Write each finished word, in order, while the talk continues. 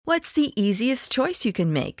What's the easiest choice you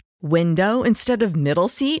can make? Window instead of middle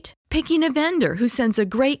seat? Picking a vendor who sends a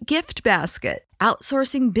great gift basket?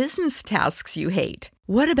 Outsourcing business tasks you hate?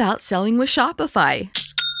 What about selling with Shopify?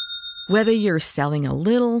 Whether you're selling a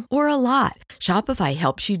little or a lot, Shopify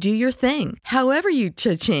helps you do your thing, however you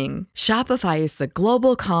cha-ching. Shopify is the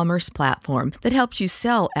global commerce platform that helps you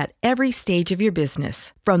sell at every stage of your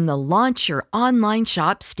business. From the launch your online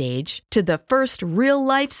shop stage to the first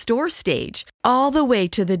real-life store stage, all the way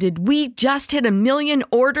to the did we just hit a million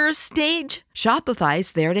orders stage.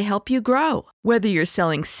 Shopify's there to help you grow. Whether you're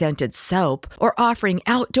selling scented soap or offering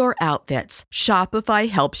outdoor outfits, Shopify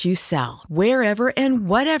helps you sell. Wherever and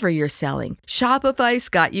whatever you're selling, Shopify's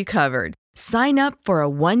got you covered. Sign up for a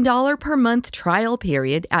 $1 per month trial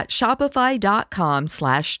period at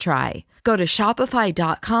shopify.com/try. Go to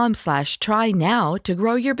shopify.com/try now to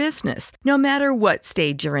grow your business, no matter what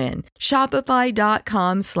stage you're in.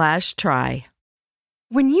 Shopify.com/try.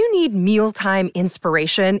 When you need mealtime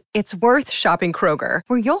inspiration, it's worth shopping Kroger,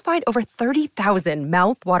 where you'll find over 30,000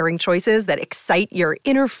 mouth-watering choices that excite your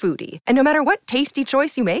inner foodie. And no matter what tasty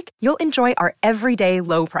choice you make, you'll enjoy our everyday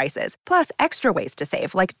low prices, plus extra ways to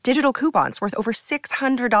save, like digital coupons worth over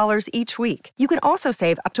 $600 each week. You can also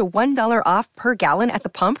save up to $1 off per gallon at the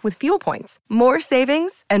pump with fuel points. More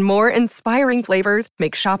savings and more inspiring flavors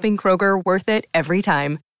make shopping Kroger worth it every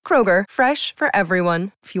time. Kroger, fresh for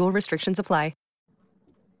everyone. Fuel restrictions apply.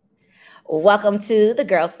 Welcome to the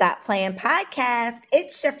Girl Stop Playing podcast.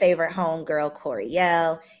 It's your favorite homegirl,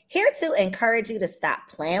 Coriel, here to encourage you to stop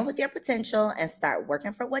playing with your potential and start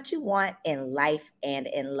working for what you want in life and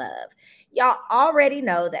in love. Y'all already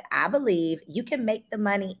know that I believe you can make the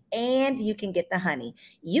money and you can get the honey.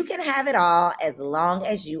 You can have it all as long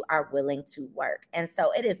as you are willing to work. And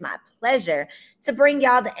so it is my pleasure to bring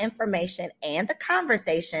y'all the information and the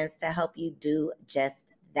conversations to help you do just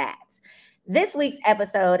that. This week's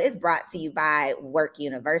episode is brought to you by Work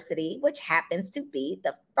University, which happens to be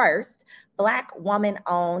the first Black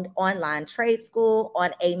woman-owned online trade school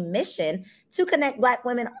on a mission to connect Black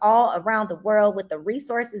women all around the world with the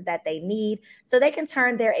resources that they need so they can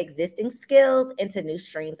turn their existing skills into new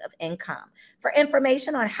streams of income. For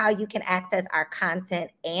information on how you can access our content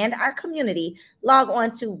and our community, log on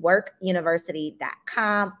to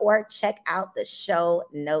workuniversity.com or check out the show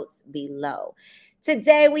notes below.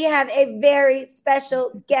 Today, we have a very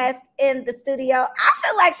special guest in the studio. I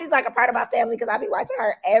feel like she's like a part of my family because I be watching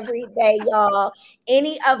her every day, y'all.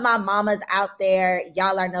 Any of my mamas out there,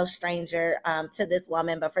 y'all are no stranger to this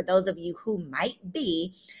woman. But for those of you who might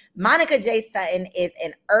be, Monica J. Sutton is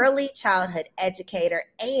an early childhood educator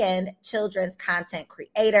and children's content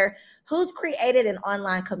creator who's created an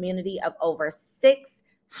online community of over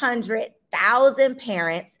 600,000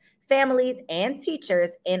 parents, families, and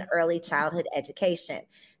teachers in early childhood education.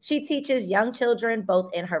 She teaches young children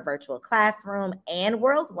both in her virtual classroom and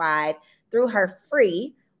worldwide through her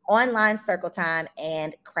free online circle time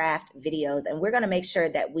and craft videos. And we're going to make sure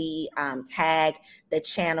that we tag the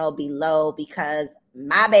channel below because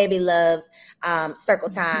my baby loves circle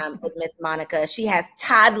time with Miss Monica. She has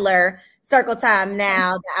toddler circle time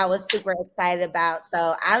now that I was super excited about.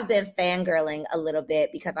 So I've been fangirling a little bit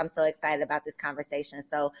because I'm so excited about this conversation.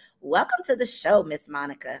 So welcome to the show, Miss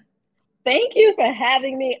Monica. Thank you for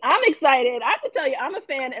having me. I'm excited. I have to tell you, I'm a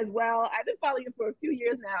fan as well. I've been following you for a few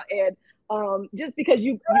years now. And just because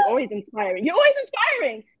you're always inspiring. You're always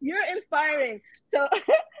inspiring. You're inspiring. So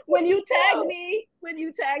when you tagged me with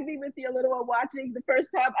your little one watching the first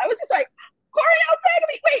time, I was just like, Coriel tagged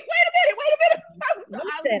me. Wait a minute.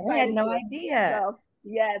 I had no idea. So,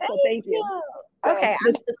 thank you. Okay,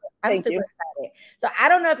 I'm super excited. So I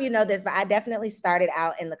don't know if you know this, but I definitely started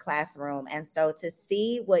out in the classroom. And so to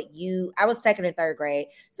see I was second and third grade.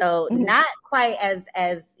 So not quite as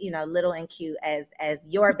little and cute as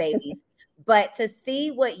your babies, but to see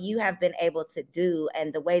what you have been able to do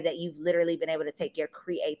and the way that you've literally been able to take your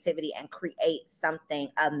creativity and create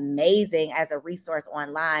something amazing as a resource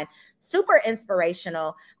online, super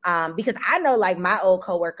inspirational. Because I know like my old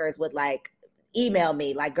coworkers would like email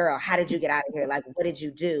me like, girl, how did you get out of here? Like, what did you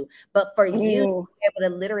do? But for you to be able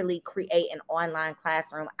to literally create an online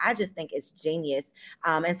classroom, I just think it's genius.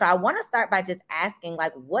 And so I want to start by just asking,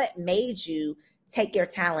 like, what made you take your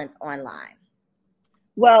talents online?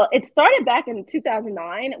 Well, it started back in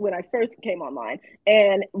 2009 when I first came online.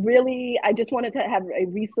 And really, I just wanted to have a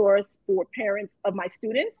resource for parents of my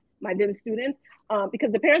students, my then students,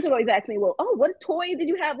 because the parents would always ask me, well, what toy did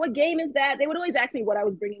you have? What game is that? They would always ask me what I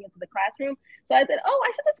was bringing into the classroom. So I said,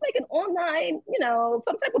 I should just make an online,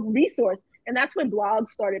 some type of resource. And that's when blogs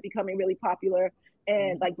started becoming really popular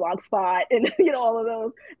and like Blogspot and, all of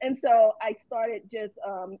those. And so I started just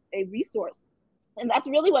a resource. And that's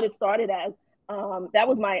really what it started as. That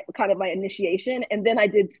was my kind of my initiation. And then I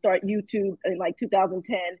did start YouTube in like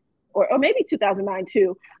 2010 or maybe 2009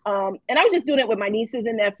 too. And I was just doing it with my nieces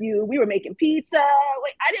and nephew. We were making pizza.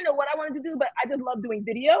 Like, I didn't know what I wanted to do, but I just loved doing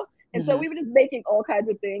video. And so we were just making all kinds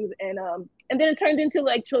of things. And then it turned into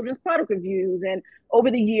like children's product reviews. And over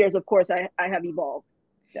the years, of course, I have evolved.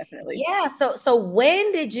 Definitely. Yeah. So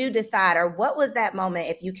when did you decide, or what was that moment,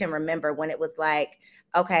 if you can remember, when it was like,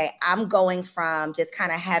 okay, I'm going from just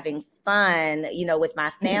kind of having fun, you know, with my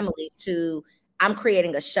family to I'm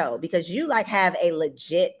creating a show, because you like have a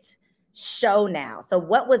legit show now. So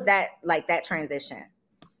what was that like, that transition?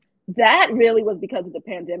 That really was because of the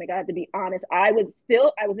pandemic. I have to be honest. I was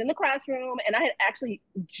in the classroom, and I had actually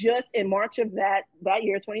just in March of that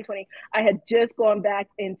year, 2020, I had just gone back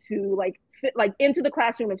into into the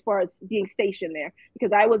classroom as far as being stationed there,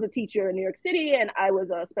 because I was a teacher in New York City and I was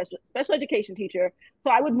a special education teacher. So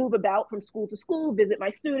I would move about from school to school, visit my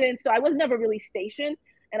students. So I was never really stationed.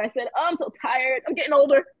 And I said, oh, I'm so tired. I'm getting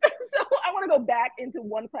older. So I want to go back into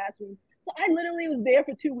one classroom. So I literally was there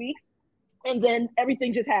for 2 weeks. And then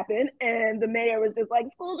everything just happened. And the mayor was just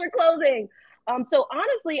like, schools are closing. So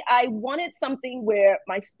honestly, I wanted something where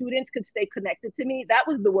my students could stay connected to me. That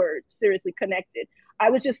was the word, seriously, connected. I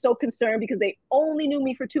was just so concerned because they only knew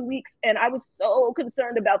me for 2 weeks. And I was so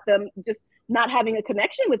concerned about them just not having a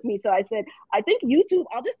connection with me. So I said, I think YouTube,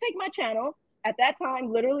 I'll just take my channel. At that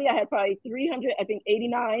time, literally, I had probably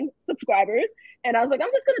 389 subscribers. And I was like,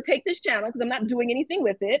 I'm just going to take this channel because I'm not doing anything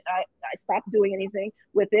with it. I stopped doing anything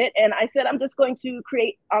with it. And I said, I'm just going to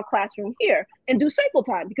create our classroom here and do circle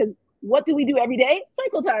time, because what do we do every day?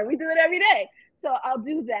 Circle time. We do it every day. So I'll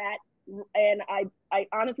do that. And I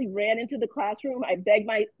honestly ran into the classroom. I begged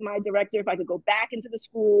my director if I could go back into the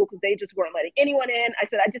school because they just weren't letting anyone in. I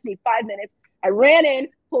said, I just need 5 minutes. I ran in,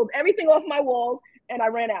 pulled everything off my walls, and I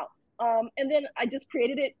ran out. And then I just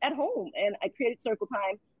created it at home, and I created Circle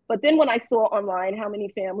Time. But then when I saw online how many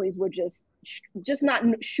families were just not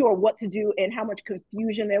sure what to do and how much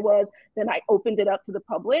confusion there was, then I opened it up to the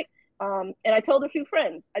public. And I told a few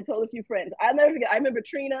friends. I'll never forget. I remember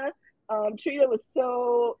Trina. Trina was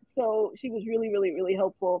so, she was really, really, really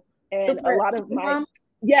helpful. And a lot of my,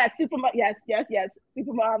 Super Mom.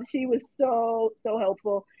 She was so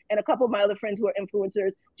helpful. And a couple of my other friends who are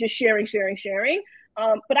influencers, just sharing.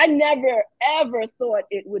 But I never, ever thought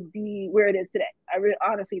it would be where it is today.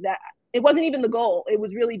 Honestly, that it wasn't even the goal. It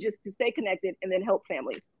was really just to stay connected and then help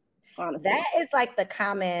families. Honestly. That is like the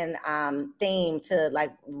common theme to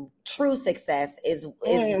like true success is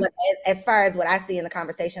what, as far as what I see in the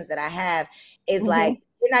conversations that I have, is like,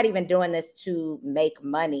 you're not even doing this to make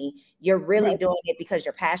money. You're really doing it because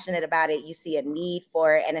you're passionate about it. You see a need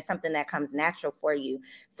for it, and it's something that comes natural for you.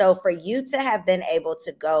 So for you to have been able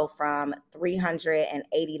to go from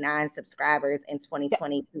 389 subscribers in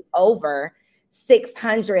 2020 to over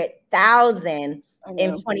 600,000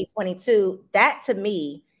 in 2022, that to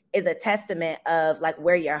me is a testament of like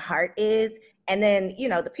where your heart is. And then, you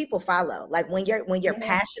know, the people follow. Like when you're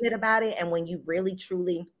passionate about it, and when you really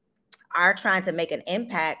truly are trying to make an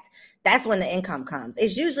impact, that's when the income comes.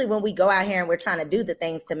 It's usually when we go out here and we're trying to do the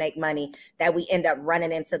things to make money that we end up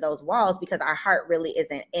running into those walls because our heart really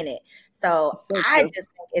isn't in it. So I just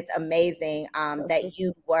think it's amazing that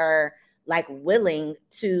you were like willing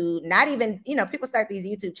to not even, you know, people start these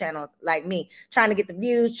YouTube channels like me, trying to get the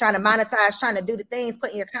views, trying to monetize, trying to do the things,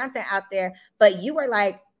 putting your content out there. But you were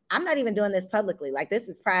like, I'm not even doing this publicly. Like, this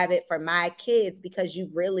is private for my kids, because you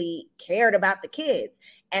really cared about the kids.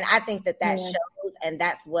 And I think that shows, and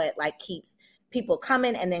that's what like keeps people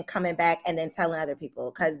coming and then coming back and then telling other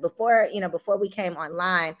people. Because before we came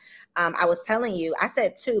online, I was telling you, I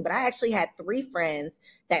said 2, but I actually had 3 friends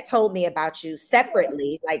that told me about you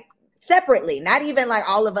separately, not even like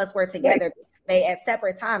all of us were together. They at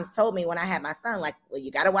separate times told me when I had my son, like, well,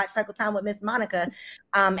 you got to watch Circle Time with Miss Monica.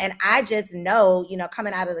 And I just know, you know,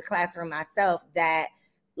 coming out of the classroom myself, that,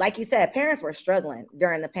 like you said, parents were struggling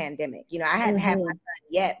during the pandemic. You know, I hadn't had my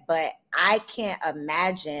son yet, but I can't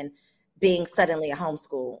imagine being suddenly a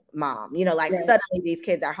homeschool mom. You know, like suddenly these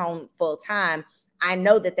kids are home full time. I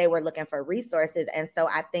know that they were looking for resources. And so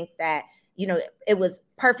I think that, you know, it was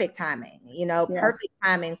perfect timing, perfect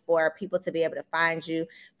timing for people to be able to find you,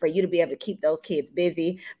 for you to be able to keep those kids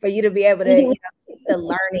busy, for you to be able to keep the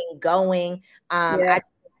learning going. I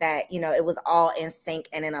just think that, you know, it was all in sync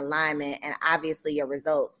and in alignment. And obviously your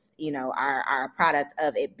results, you know, are a product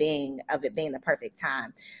of it being the perfect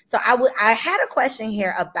time. So I had a question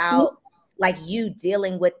here about like you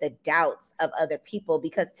dealing with the doubts of other people,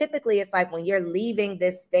 because typically it's like when you're leaving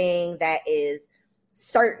this thing that is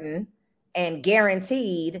certain and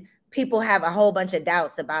guaranteed, people have a whole bunch of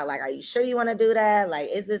doubts about like, are you sure you want to do that? Like,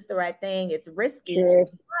 is this the right thing? It's risky. Sure.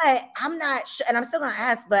 But I'm not sure, and I'm still gonna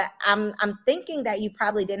ask, but I'm thinking that you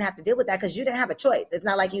probably didn't have to deal with that because you didn't have a choice. It's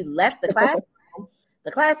not like you left the classroom,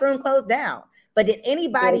 the classroom closed down. But did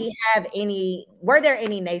anybody were there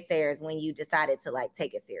any naysayers when you decided to like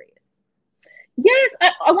take it serious? Yes,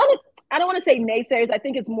 I don't want to say naysayers. I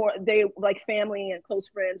think it's more they like family and close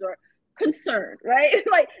friends or concerned, right?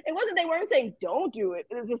 Like it wasn't, they weren't saying don't do it.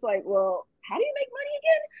 It was just like, well, how do you make money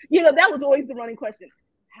again? You know, that was always the running question.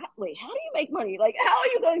 How do you make money? Like, how are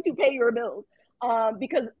you going to pay your bills?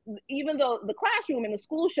 Because even though the classroom and the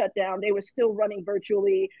school shut down, they were still running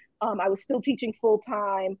virtually. I was still teaching full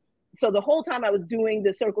time. So the whole time I was doing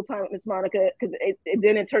the circle time with Miss Monica, because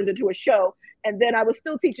then it turned into a show. And then I was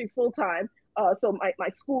still teaching full time. So my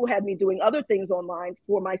school had me doing other things online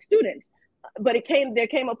for my students. But there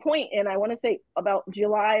came a point, and I want to say about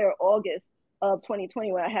July or August of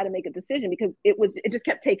 2020, where I had to make a decision because it just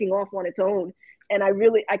kept taking off on its own. And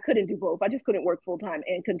I couldn't do both. I just couldn't work full time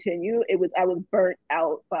and continue. I was burnt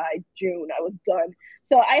out by June. I was done.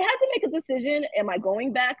 So I had to make a decision. Am I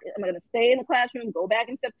going back? Am I going to stay in the classroom, go back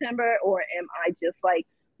in September, or am I just like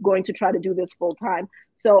going to try to do this full time?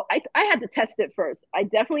 So I had to test it first. I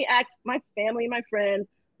definitely asked my family, my friends.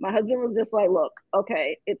 My husband was just like, look,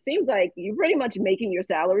 okay, it seems like you're pretty much making your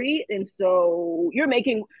salary. And so you're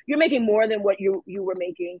making more than what you were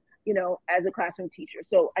making, you know, as a classroom teacher.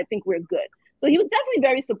 So I think we're good. So he was definitely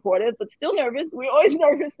very supportive, but still nervous. We're always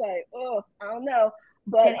nervous, like, oh, I don't know.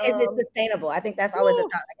 But is it sustainable? I think that's always a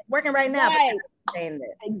thought. Like, it's working right now, right. But saying this.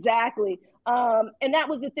 Exactly. And that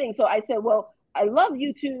was the thing. So I said, well, I love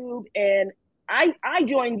YouTube, and I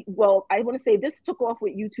joined, well, I want to say this took off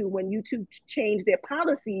with YouTube when YouTube changed their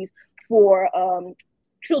policies for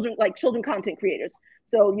children content creators.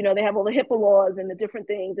 So, you know, they have all the HIPAA laws and the different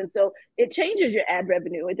things. And so it changes your ad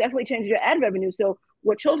revenue. It definitely changes your ad revenue. So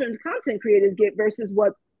what children's content creators get versus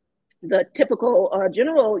what the typical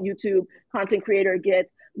general YouTube content creator gets,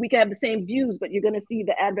 we can have the same views, but you're going to see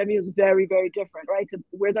the ad revenue is very, very different, right? So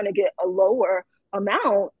we're going to get a lower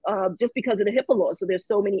amount just because of the HIPAA law. So there's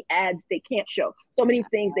so many ads they can't show, so many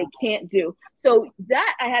things they can't do. So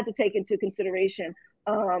that I had to take into consideration.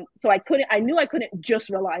 So I knew I couldn't just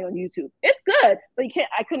rely on YouTube. It's good, but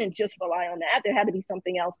I couldn't just rely on that. There had to be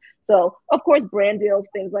something else. So of course, brand deals,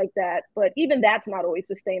 things like that, but even that's not always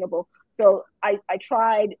sustainable. So I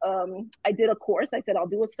tried, I did a course. I said, I'll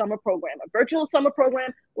do a summer program, a virtual summer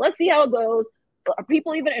program. Let's see how it goes. Are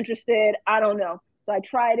people even interested? I don't know. So I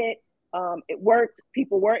tried it. It worked.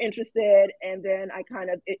 People were interested. And then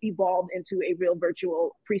it evolved into a real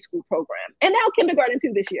virtual preschool program. And now kindergarten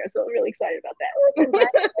too this year. So I'm really excited about that.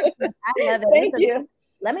 I love it. Thank you.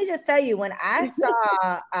 Let me just tell you, when I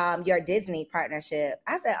saw your Disney partnership,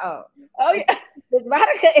 I said, oh yeah. Miss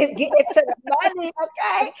Monica is getting to the money,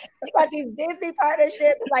 okay? We got these Disney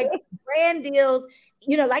partnerships, like brand deals.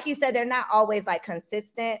 You know, like you said, they're not always like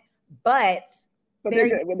consistent, but they're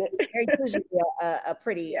good with it. They're usually a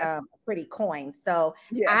pretty coin. So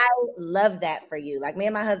yeah. I love that for you. Like me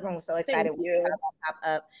and my husband were so excited when we pop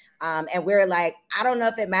up. And we're like, I don't know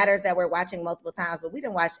if it matters that we're watching multiple times, but we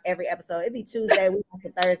didn't watch every episode. It'd be Tuesday, we watch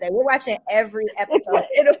it Thursday. We're watching every episode.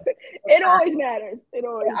 It always matters. It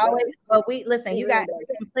always matters. But you got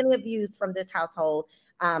plenty of views from this household.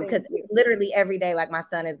 Because literally every day, like my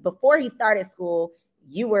son is, before he started school,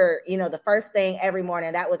 you were, you know, the first thing every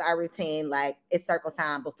morning, that was our routine. Like, it's circle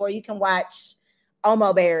time. Before you can watch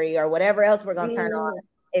Omo Berry or whatever else we're going to turn on,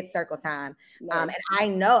 it's circle time. Nice. And I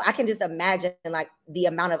know, I can just imagine like the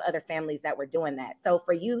amount of other families that were doing that. So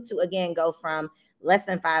for you to, again, go from less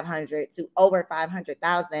than 500 to over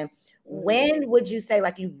 500,000, when would you say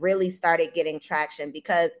like you really started getting traction?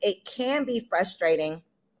 Because it can be frustrating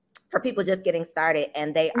for people just getting started,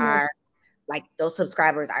 and they are like, those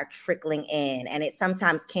subscribers are trickling in, and it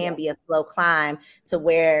sometimes can be a slow climb to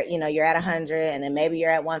where, you know, you're at 100 and then maybe you're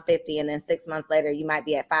at 150 and then 6 months later you might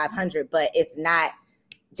be at 500, but it's not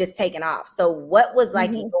just taking off. So what was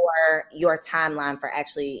like your timeline for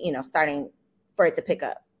actually, you know, starting for it to pick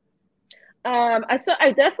up?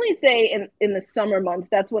 I definitely say in the summer months,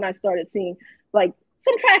 that's when I started seeing like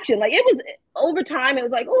some traction. Like, it was over time, it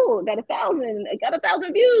was like, oh, got 1,000, I got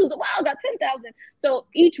 1,000 views. Wow, got 10,000. So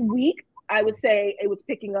each week I would say it was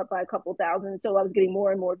picking up by a couple thousand. So I was getting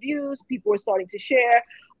more and more views. People were starting to share,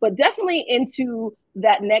 but definitely into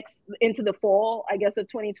the fall, I guess, of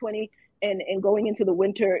 2020 and going into the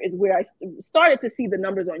winter is where I started to see the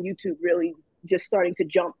numbers on YouTube really just starting to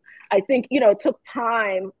jump. I think, you know, it took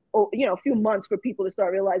time, you know, a few months for people to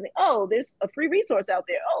start realizing, oh, there's a free resource out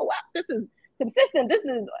there. Oh, wow, this is consistent. This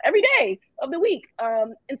is every day of the week.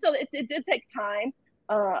 And so it did take time.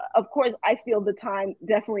 Of course, I feel the time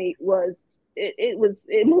definitely was,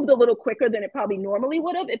 it moved a little quicker than it probably normally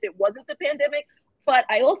would have if it wasn't the pandemic. But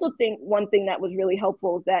I also think one thing that was really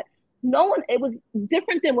helpful is that it was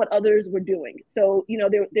different than what others were doing. So,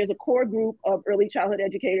 there's a core group of early childhood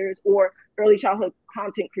educators or early childhood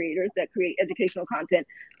content creators that create educational content.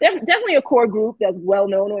 There's definitely a core group that's well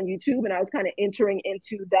known on YouTube, and I was kind of entering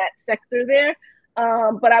into that sector there.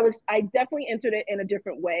 But I definitely entered it in a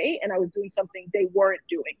different way, and I was doing something they weren't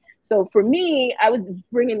doing. So for me, I was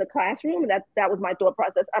bringing the classroom, and that was my thought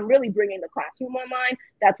process. I'm really bringing the classroom online.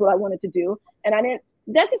 That's what I wanted to do. And I didn't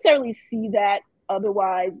necessarily see that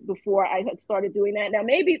otherwise before I had started doing that. Now,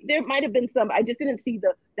 maybe there might have been some, I just didn't see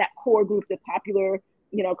that core group, the popular,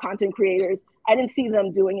 content creators. I didn't see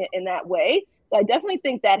them doing it in that way. So I definitely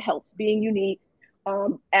think that helps, being unique,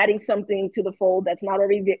 adding something to the fold that's not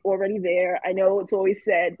already there. I know it's always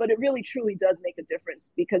said, but it really truly does make a difference,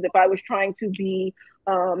 because if I was trying to be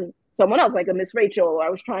someone else, like a Miss Rachel, or I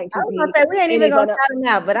was trying to be, say, we ain't even gonna shout them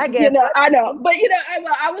out, but I guess I know, but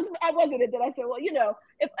I wasn't it. That I said, well,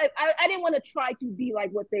 if I didn't want to try to be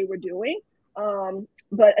like what they were doing.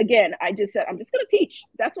 But again, I just said, I'm just going to teach.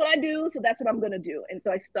 That's what I do. So that's what I'm going to do. And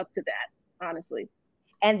so I stuck to that, honestly.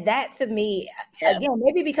 And that, to me, again,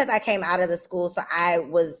 maybe because I came out of the school, so I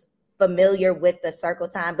was familiar with the circle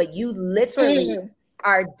time, but you literally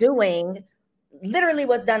are doing literally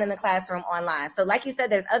what's done in the classroom online. So like you said,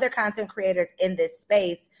 there's other content creators in this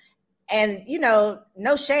space, and,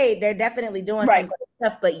 no shade, they're definitely doing some good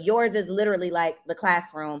stuff, but yours is literally like the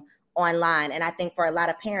classroom online. And I think for a lot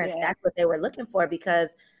of parents, that's what they were looking for, because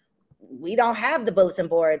we don't have the bulletin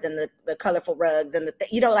boards and the colorful rugs and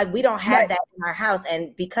we don't have that in our house.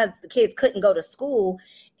 And because the kids couldn't go to school,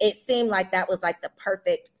 it seemed like that was like the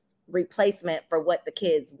perfect replacement for what the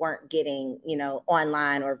kids weren't getting,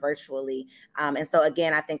 online or virtually. And so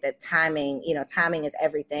again, I think that timing is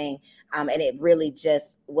everything. And it really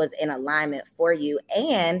just was in alignment for you.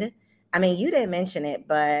 And I mean, you didn't mention it,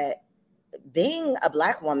 but being a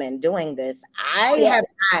Black woman doing this, I didn't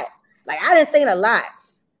see a lot.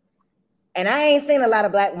 And I ain't seen a lot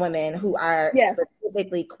of Black women who are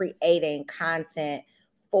specifically creating content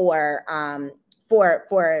for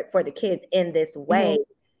the kids in this way.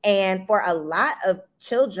 And for a lot of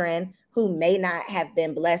children who may not have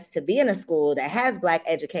been blessed to be in a school that has Black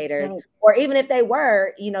educators, or even if they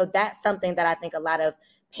were, that's something that I think a lot of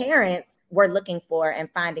parents were looking for and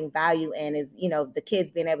finding value in, is, the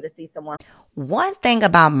kids being able to see someone. One thing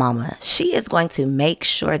about Mama, she is going to make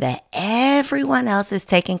sure that everyone else is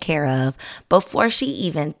taken care of before she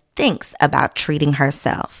even thinks about treating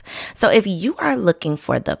herself. So if you are looking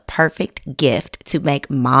for the perfect gift to make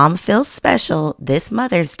mom feel special this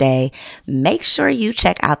Mother's Day, make sure you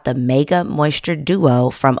check out the Mega Moisture Duo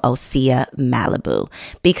from Osea Malibu,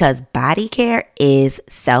 because body care is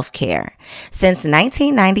self-care. Since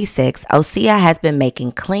 1996, Osea has been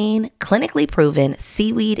making clean, clinically proven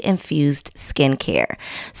seaweed-infused skincare.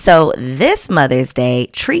 So this Mother's Day,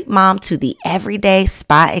 treat mom to the everyday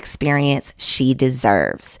spa experience she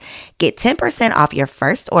deserves. Get 10% off your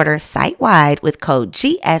first order site-wide with code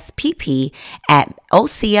GSPP at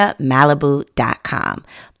OseaMalibu.com.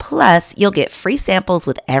 Plus, you'll get free samples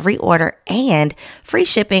with every order and free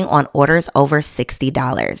shipping on orders over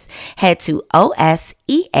 $60. Head to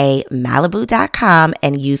OSEAMalibu.com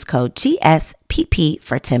and use code GSPP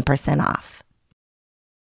for 10% off.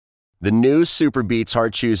 The new Super Beats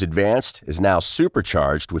Heart Chews Advanced is now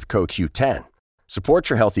supercharged with CoQ10. Support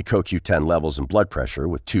your healthy CoQ10 levels and blood pressure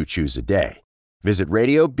with 2 chews a day. Visit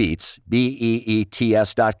RadioBeats,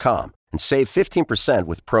 BEETS.com and save 15%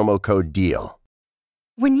 with promo code DEAL.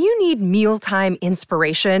 When you need mealtime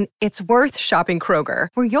inspiration, it's worth shopping Kroger,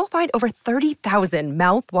 where you'll find over 30,000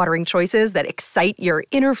 mouth-watering choices that excite your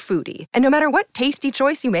inner foodie. And no matter what tasty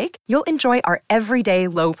choice you make, you'll enjoy our everyday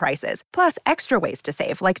low prices, plus extra ways to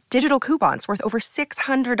save, like digital coupons worth over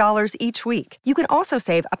 $600 each week. You can also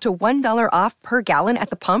save up to $1 off per gallon at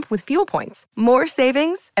the pump with fuel points. More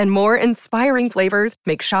savings and more inspiring flavors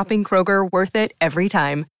make shopping Kroger worth it every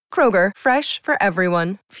time. Kroger, fresh for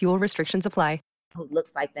everyone. Fuel restrictions apply. Who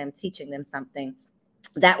looks like them, teaching them something.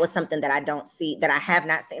 That was something that I have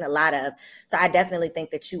not seen a lot of. So I definitely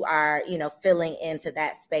think that you are, filling into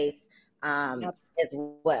that space as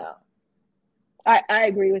well. I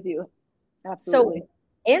agree with you. Absolutely. So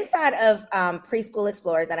inside of Preschool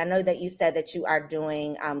Explorers, and I know that you said that you are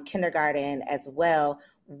doing kindergarten as well.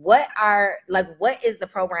 What is the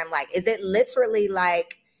program like? Is it literally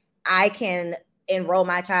like I can enroll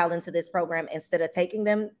my child into this program instead of taking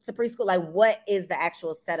them to preschool? Like, what is the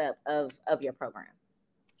actual setup of your program?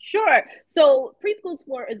 Sure. So Preschool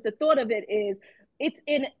Explorers, the thought of it is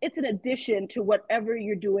it's an addition to whatever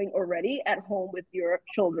you're doing already at home with your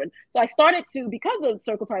children. So I started to, because of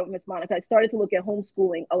Circle Time with Miss Monica, I started to look at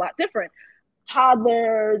homeschooling a lot different.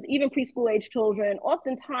 Toddlers, even preschool age children,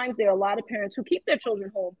 oftentimes there are a lot of parents who keep their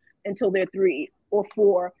children home until they're 3 or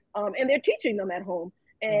 4, and they're teaching them at home.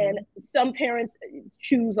 And some parents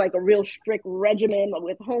choose like a real strict regimen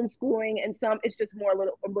with homeschooling, and some it's just a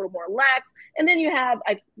little more lax. And then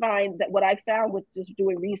I find that what I found with just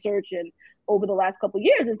doing research and over the last couple of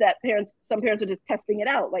years is that some parents are just testing it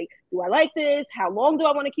out. Like, do I like this? How long do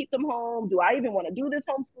I want to keep them home? Do I even want to do this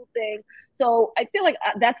homeschool thing? So I feel like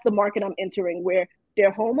that's the market I'm entering, where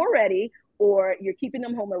they're home already, or you're keeping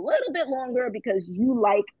them home a little bit longer because you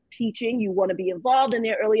like teaching, you want to be involved in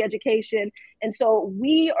their early education. And so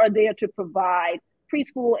we are there to provide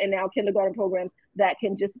preschool and now kindergarten programs that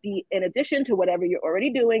can just be in addition to whatever you're already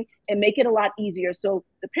doing and make it a lot easier. So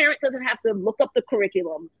the parent doesn't have to look up the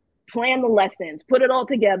curriculum, plan the lessons, put it all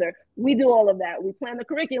together. We do all of that. We plan the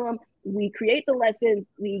curriculum, we create the lessons,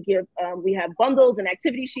 we have bundles and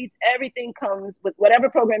activity sheets. Everything comes with whatever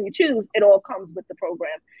program you choose. It all comes with the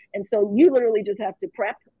program. And so you literally just have to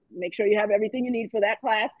prep, make sure you have everything you need for that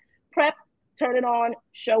class, prep, turn it on,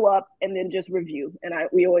 show up, and then just review. And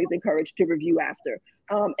we always encourage to review after.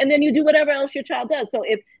 And then you do whatever else your child does.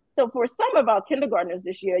 So for some of our kindergartners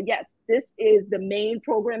this year, yes, this is the main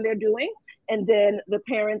program they're doing. And then the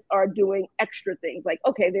parents are doing extra things like,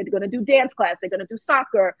 okay, they're going to do dance class, they're going to do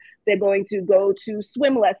soccer, they're going to go to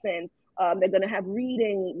swim lessons, they're going to have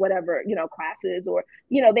reading, whatever, classes, or,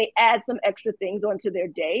 they add some extra things onto their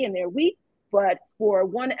day and their week. But for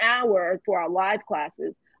 1 hour for our live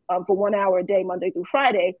classes, for 1 hour a day, Monday through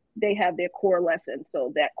Friday, they have their core lessons.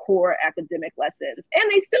 So that core academic lessons,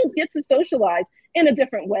 and they still get to socialize in a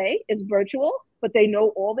different way. It's virtual, but they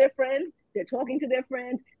know all their friends. They're talking to their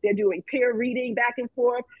friends. They're doing peer reading back and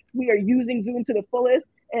forth. We are using Zoom to the fullest,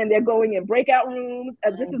 and they're going in breakout rooms.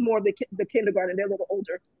 This is more of the kindergarten. They're a little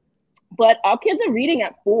older, but our kids are reading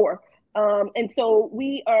at 4. And so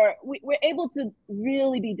we're able to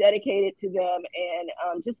really be dedicated to them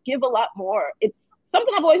and just give a lot more. It's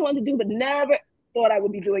something I've always wanted to do, but never thought I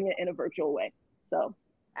would be doing it in a virtual way. So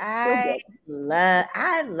I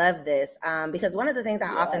love this because one of the things I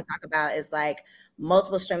often talk about is like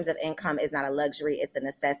multiple streams of income is not a luxury, it's a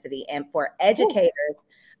necessity. And for educators,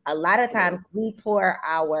 a lot of times we pour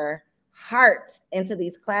our hearts into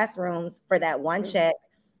these classrooms for that one check.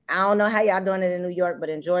 I don't know how y'all doing it in New York, but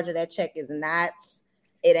in Georgia, that check is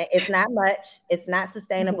it's not much. It's not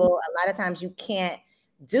sustainable. A lot of times you can't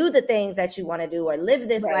do the things that you want to do or live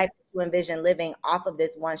this life you envision living off of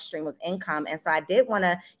this one stream of income. And so I did want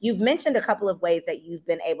to, you've mentioned a couple of ways that you've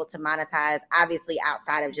been able to monetize, obviously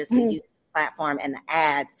outside of just the YouTube platform and the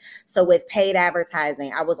ads. So with paid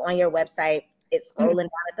advertising, I was on your website. It's scrolling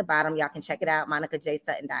down at the bottom. Y'all can check it out,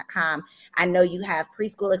 monicajsutton.com. I know you have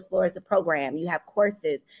Preschool Explorers, the program. You have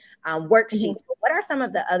courses, worksheets. What are some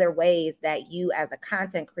of the other ways that you as a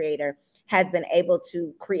content creator has been able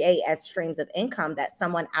to create as streams of income that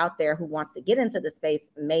someone out there who wants to get into the space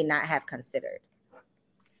may not have considered?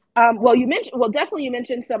 You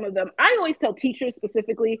mentioned some of them. I always tell teachers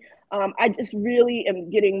specifically, I just really am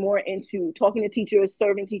getting more into talking to teachers,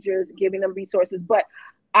 serving teachers, giving them resources. But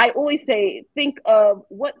I always say, think of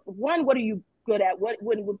what are you good at?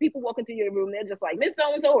 When people walk into your room, they're just like, Miss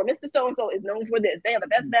So-and-so or Mr. So-and-so is known for this. They are the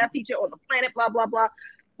best math teacher on the planet, blah, blah, blah.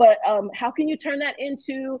 But how can you turn that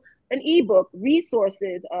into an ebook,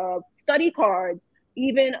 resources, study cards,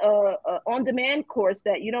 even a on-demand course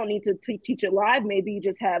that you don't need to teach it live. Maybe you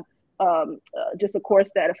just have just a course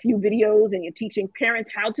that a few videos and you're teaching parents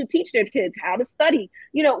how to teach their kids how to study.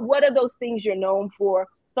 What are those things you're known for?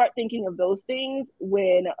 Start thinking of those things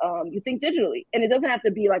when you think digitally. And it doesn't have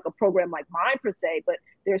to be like a program like mine per se, but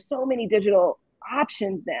there's so many digital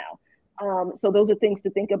options now. So those are things to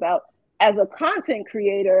think about. As a content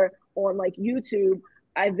creator on like YouTube,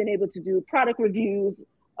 I've been able to do product reviews,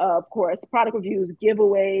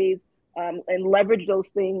 giveaways, and leverage those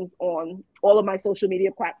things on all of my social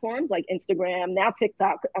media platforms like Instagram, now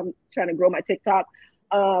TikTok. I'm trying to grow my TikTok,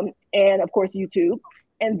 and of course YouTube.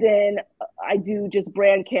 And then I do just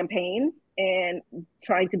brand campaigns, and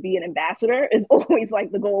trying to be an ambassador is always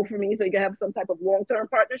like the goal for me. So you can have some type of long-term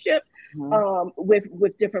partnership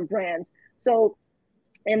with different brands. So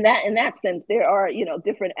in that sense, there are,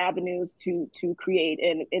 different avenues to create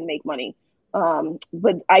and make money.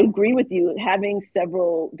 But I agree with you, having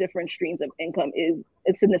several different streams of income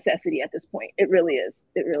it's a necessity at this point. It really is.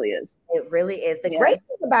 It really is. It really is. The great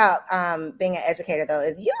thing about being an educator, though,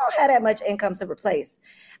 is you don't have that much income to replace.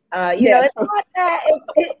 It's not that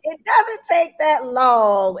it doesn't take that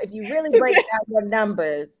long if you really break down your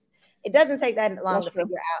numbers it doesn't take that long That's to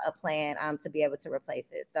figure out a plan to be able to replace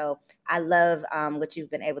it. So I love what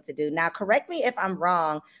you've been able to do. Now, correct me if I'm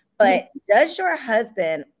wrong, but does your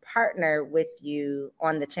husband partner with you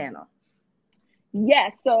on the channel?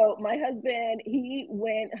 Yes. So my husband, he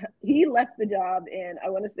left the job, and I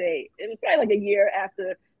want to say it was probably like a year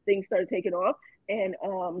after things started taking off.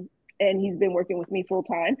 And he's been working with me full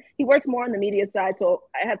time. He works more on the media side. So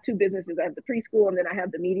I have two businesses. I have the preschool, and then I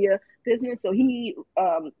have the media business. So he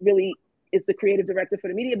really is the creative director for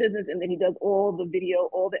the media business. And then he does all the video,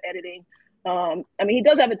 all the editing. I mean, he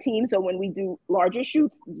does have a team. So when we do larger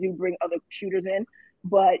shoots, you bring other shooters in.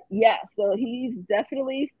 But yeah, so he's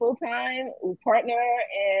definitely full-time partner,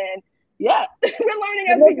 and yeah, we're learning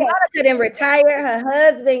as we go. Monica didn't retire her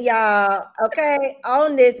husband, y'all. Okay,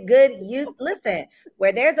 on this good use. Listen,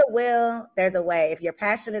 where there's a will, there's a way. If you're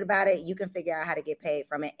passionate about it, you can figure out how to get paid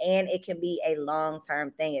from it, and it can be a long-term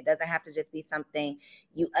thing. It doesn't have to just be something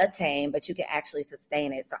you attain, but you can actually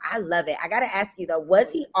sustain it. So I love it. I got to ask you though,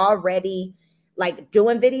 was he already like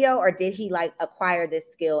doing video, or did he like acquire this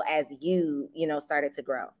skill as you started to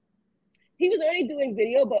grow? He was already doing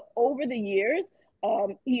video, but over the years,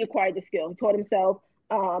 he acquired the skill. He taught himself.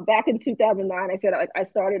 Back in 2009, I said I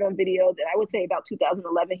started on video. Then I would say about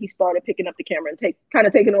 2011, he started picking up the camera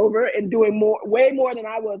and taking over and doing way more than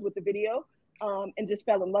I was with the video, and just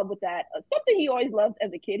fell in love with that. Something he always loved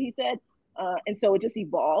as a kid, he said. And so it just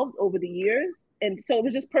evolved over the years. And so it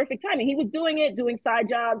was just perfect timing. He was doing side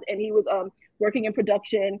jobs, and he was working in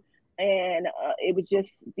production, and it was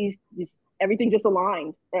just these everything just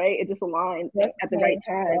aligned, right? It just aligned at the right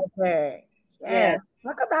time. Okay. Yeah.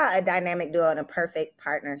 Talk about a dynamic duo and a perfect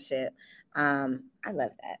partnership. I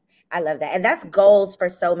love that. I love that. And that's goals for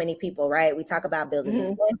so many people, right? We talk about building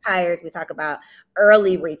these empires. We talk about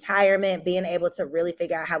early retirement, being able to really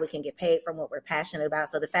figure out how we can get paid from what we're passionate about.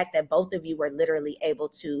 So the fact that both of you were literally able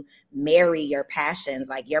to marry your passions,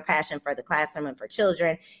 like your passion for the classroom and for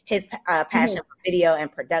children, his passion for video and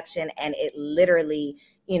production, and it literally,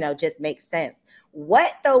 just makes sense.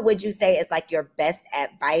 What though would you say is like your best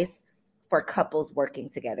advice for couples working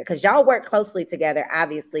together? Because y'all work closely together,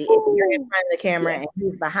 obviously. If you're in front of the camera and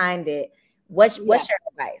he's behind it, what's your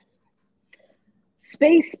advice?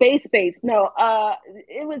 Space. No,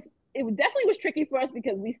 it definitely was tricky for us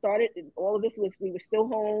because we started, all of this we were still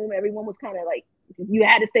home. Everyone was kind of like, you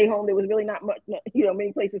had to stay home. There was really not much,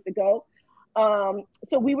 many places to go.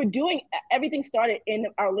 So we were everything started in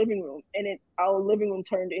our living room, and our living room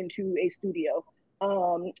turned into a studio.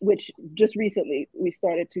 Which just recently we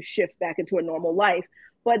started to shift back into a normal life.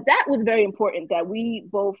 But that was very important that we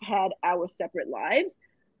both had our separate lives,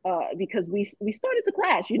 because we started to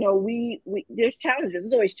clash. There's challenges.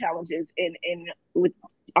 There's always challenges in with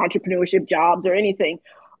entrepreneurship, jobs, or anything.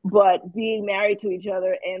 But being married to each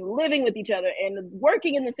other and living with each other and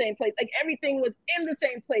working in the same place, like everything was in the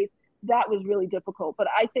same place, that was really difficult. But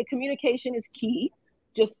I say communication is key,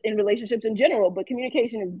 just in relationships in general, but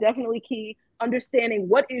communication is definitely key. Understanding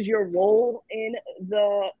what is your role in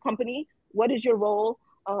the company, what is your role,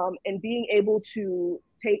 and being able to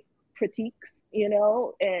take critiques,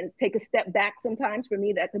 and take a step back sometimes. For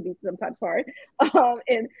me, that could be sometimes hard.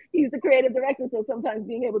 And he's the creative director, so sometimes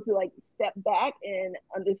being able to like step back and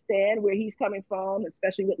understand where he's coming from,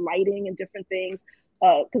 especially with lighting and different things.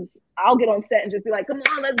 Because I'll get on set and just be like, come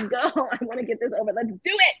on, let's go. I want to get this over. Let's do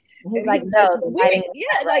it. He's like, no, the lighting.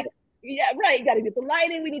 Right. You got to get the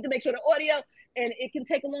lighting. We need to make sure the audio, and it can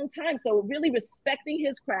take a long time. So really respecting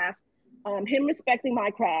his craft, him respecting my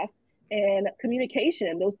craft, and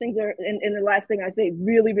communication. Those things are, and the last thing I say,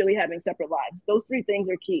 really, really having separate lives. Those three things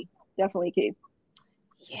are key. Definitely key.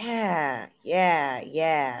 Yeah.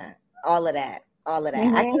 All of that. I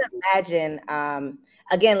can imagine,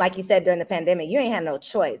 again, like you said, during the pandemic, you ain't had no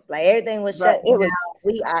choice. Like everything was shut down.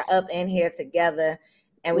 We are up in here together,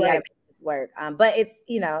 and we got to make this work. But it's,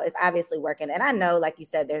 it's obviously working. And I know, like you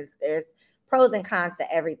said, there's pros and cons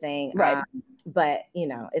to everything. Right. But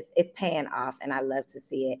it's paying off, and I love to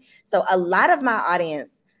see it. So a lot of my audience,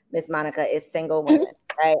 Miss Monica, is single women,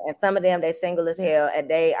 right? And some of them, they single as hell, and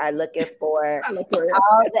they are looking for all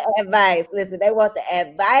the advice. Listen, they want the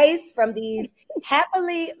advice from these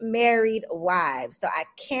happily married wives. So I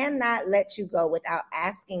cannot let you go without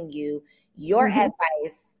asking you your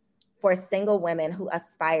advice for single women who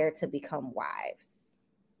aspire to become wives.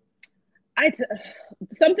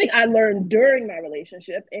 Something I learned during my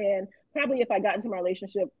relationship, and probably if I got into my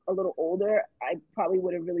relationship a little older, I probably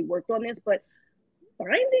would have really worked on this, but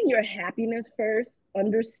finding your happiness first,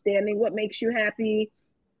 understanding what makes you happy,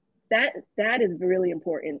 that is really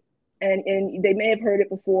important. And they may have heard it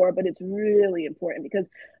before, but it's really important, because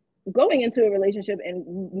going into a relationship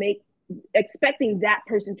and expecting that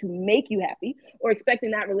person to make you happy or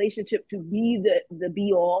expecting that relationship to be the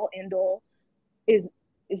be all end all is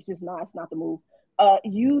just not, it's not the move.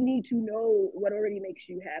 You need to know what already makes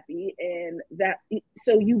you happy, and that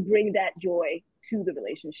so you bring that joy to the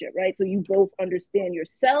relationship, right? So you both understand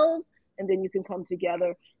yourselves, and then you can come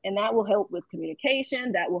together, and that will help with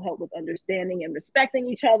communication. That will help with understanding and respecting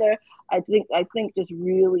each other. I think just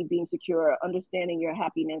really being secure, understanding your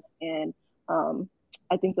happiness, and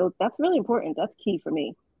I think that's really important. That's key for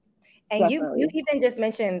me. And you even just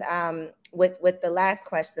mentioned with the last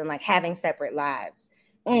question, like having separate lives.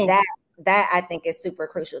 That I think is super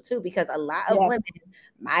crucial too, because a lot of women,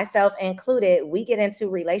 myself included, we get into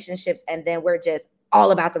relationships and then we're just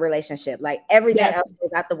all about the relationship. Like everything else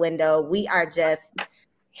goes out the window. We are just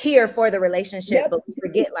here for the relationship, but we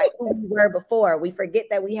forget like who we were before. We forget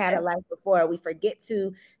that we had a life before. We forget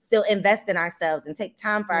to still invest in ourselves and take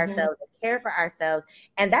time for ourselves and care for ourselves.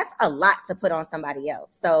 And that's a lot to put on somebody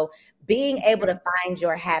else. So being able to find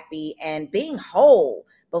your happy and being whole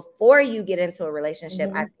before you get into a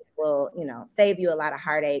relationship, I think will, save you a lot of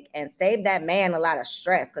heartache and save that man a lot of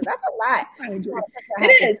stress, because that's a lot.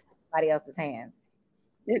 It is somebody else's hands.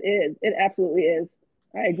 It is. It absolutely is.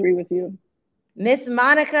 I agree with you. Miss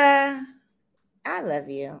Monica, I love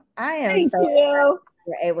you. I am Thank you.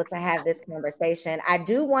 We're able to have this conversation. I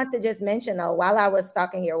do want to just mention though, while I was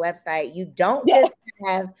stalking your website, you don't just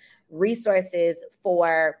have resources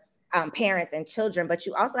for parents and children, but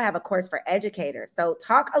you also have a course for educators. So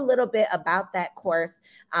talk a little bit about that course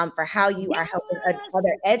for how you are helping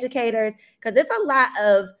other educators, because it's a lot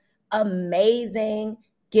of amazing,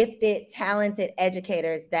 gifted, talented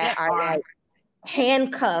educators that are like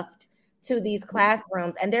handcuffed to these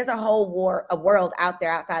classrooms. And there's a whole world out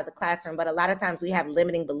there outside of the classroom, but a lot of times we have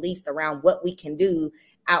limiting beliefs around what we can do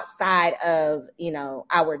outside of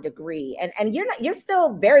our degree, and you're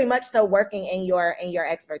still very much so working in your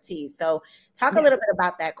expertise. So talk a little bit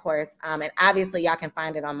about that course, and obviously y'all can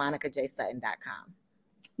find it on monicajsutton.com.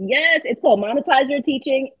 Yes, it's called Monetize Your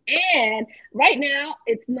Teaching, and right now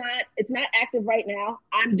it's not active right now.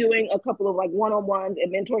 I'm doing a couple of like one-on-ones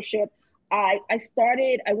and mentorship. I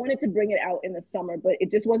wanted to bring it out in the summer, but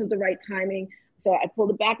it just wasn't the right timing, so I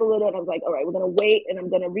pulled it back a little, and I was like, all right, we're gonna wait, and I'm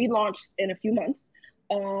gonna relaunch in a few months.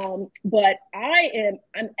 But I'm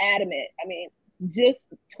adamant. I mean, just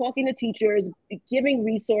talking to teachers, giving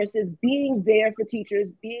resources, being there for teachers,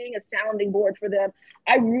 being a sounding board for them.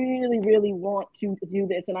 I really, really want to do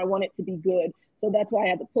this, and I want it to be good. So that's why I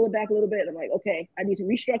had to pull it back a little bit. I'm like, okay, I need to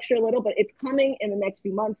restructure a little, but it's coming in the next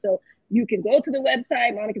few months. So you can go to the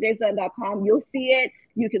website, monicajsutton.com. You'll see it.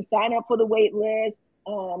 You can sign up for the wait list.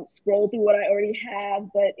 Scroll through what I already have,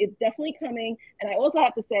 but it's definitely coming. And I also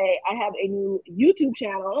have to say, I have a new YouTube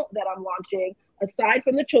channel that I'm launching aside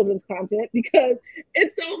from the children's content, because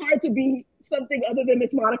it's so hard to be something other than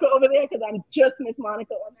Miss Monica over there, because I'm just Miss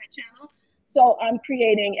Monica on that channel. So I'm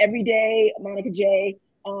creating Everyday Monica J.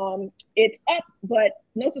 It's up, but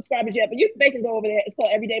no subscribers yet, but they can go over there. It's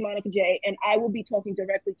called Everyday Monica J, and I will be talking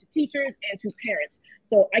directly to teachers and to parents.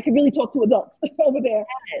 So I can really talk to adults over there.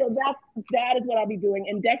 So that is what I'll be doing,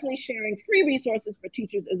 and definitely sharing free resources for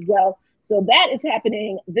teachers as well. So that is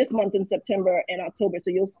happening this month in September and October. So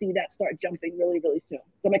you'll see that start jumping really, really soon.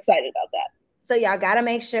 So I'm excited about that. So y'all got to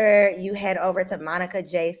make sure you head over to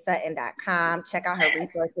monicajsutton.com, check out her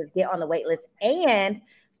resources, get on the wait list, and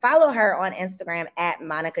follow her on Instagram at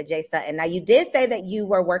Monica J. Sutton. Now, you did say that you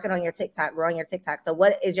were working on your TikTok, growing your TikTok. So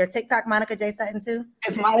what is your TikTok, Monica J. Sutton too?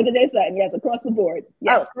 It's Monica J. Sutton, yes, across the board.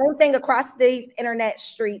 Yes. Oh, same thing across these internet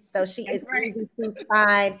streets. So she is easy to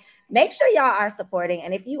find. Make sure y'all are supporting.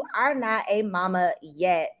 And if you are not a mama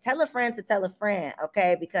yet, tell a friend to tell a friend,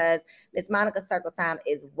 okay? Because Miss Monica's Circle Time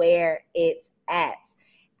is where it's at.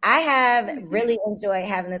 I have really enjoyed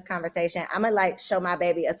having this conversation. I'm gonna show my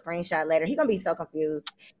baby a screenshot later. He's gonna be so confused.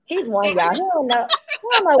 He's one, y'all. He don't know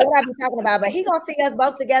what I be talking about, but he gonna see us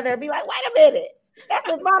both together and be like, wait a minute, that's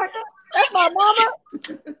Miss Monica. That's my mama.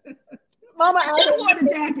 Mama, I should have worn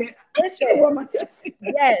the jacket.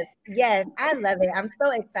 Yes, I love it. I'm so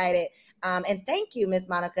excited. And thank you, Miss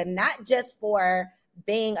Monica, not just for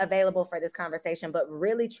being available for this conversation, but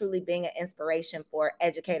really truly being an inspiration for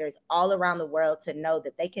educators all around the world to know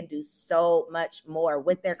that they can do so much more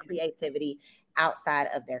with their creativity outside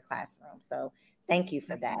of their classroom. So thank you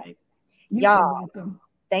for that. Y'all,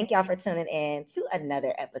 thank y'all for tuning in to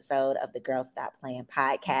another episode of the Girl Stop Playing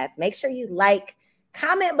podcast. Make sure you like,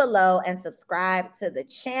 comment below, and subscribe to the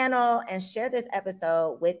channel, and share this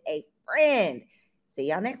episode with a friend. See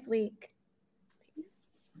y'all next week.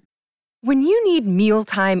 When you need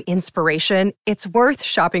mealtime inspiration, it's worth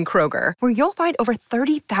shopping Kroger, where you'll find over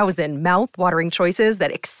 30,000 mouth-watering choices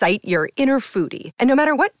that excite your inner foodie. And no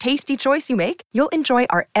matter what tasty choice you make, you'll enjoy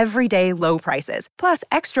our everyday low prices, plus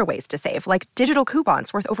extra ways to save, like digital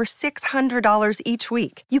coupons worth over $600 each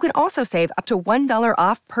week. You can also save up to $1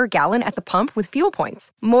 off per gallon at the pump with fuel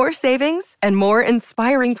points. More savings and more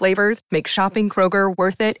inspiring flavors make shopping Kroger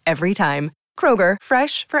worth it every time. Kroger,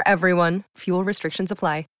 fresh for everyone. Fuel restrictions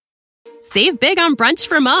apply. Save big on brunch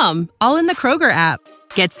for mom, all in the Kroger app.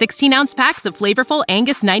 Get 16-ounce packs of flavorful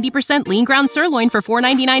Angus 90% lean ground sirloin for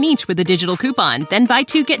 $4.99 each with a digital coupon. Then buy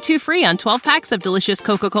 2, get 2 free on 12 packs of delicious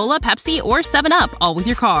Coca-Cola, Pepsi, or 7-Up, all with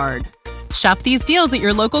your card. Shop these deals at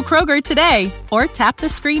your local Kroger today, or tap the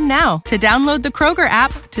screen now to download the Kroger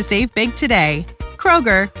app to save big today.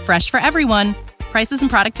 Kroger, fresh for everyone. Prices and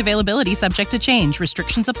product availability subject to change.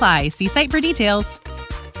 Restrictions apply. See site for details.